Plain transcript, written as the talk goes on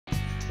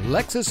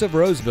Lexus of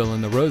Roseville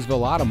in the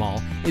Roseville Auto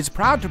Mall is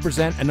proud to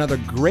present another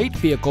great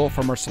vehicle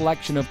from our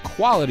selection of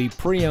quality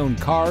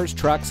pre-owned cars,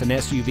 trucks, and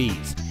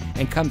SUVs,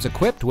 and comes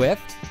equipped with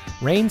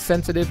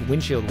rain-sensitive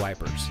windshield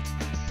wipers,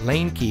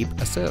 lane keep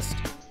assist,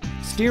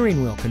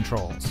 steering wheel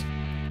controls,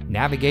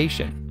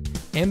 navigation,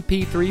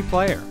 MP3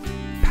 player,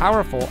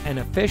 powerful and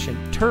efficient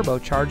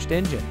turbocharged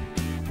engine,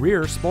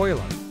 rear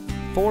spoiler,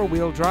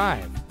 four-wheel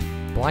drive,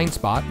 blind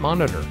spot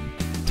monitor,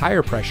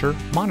 tire pressure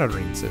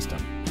monitoring system,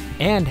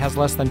 and has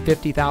less than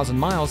 50,000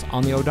 miles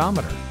on the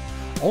odometer.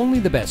 Only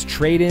the best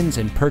trade-ins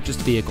and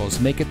purchased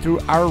vehicles make it through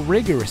our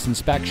rigorous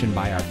inspection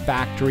by our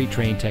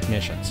factory-trained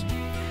technicians.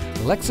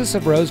 Lexus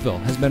of Roseville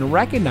has been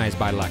recognized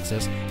by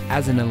Lexus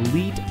as an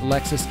elite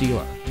Lexus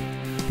dealer.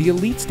 The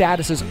elite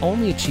status is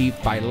only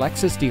achieved by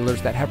Lexus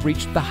dealers that have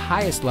reached the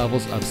highest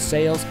levels of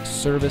sales,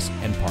 service,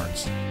 and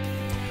parts.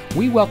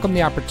 We welcome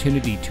the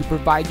opportunity to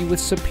provide you with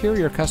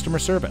superior customer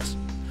service.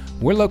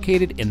 We're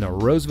located in the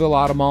Roseville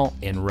Auto Mall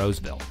in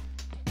Roseville.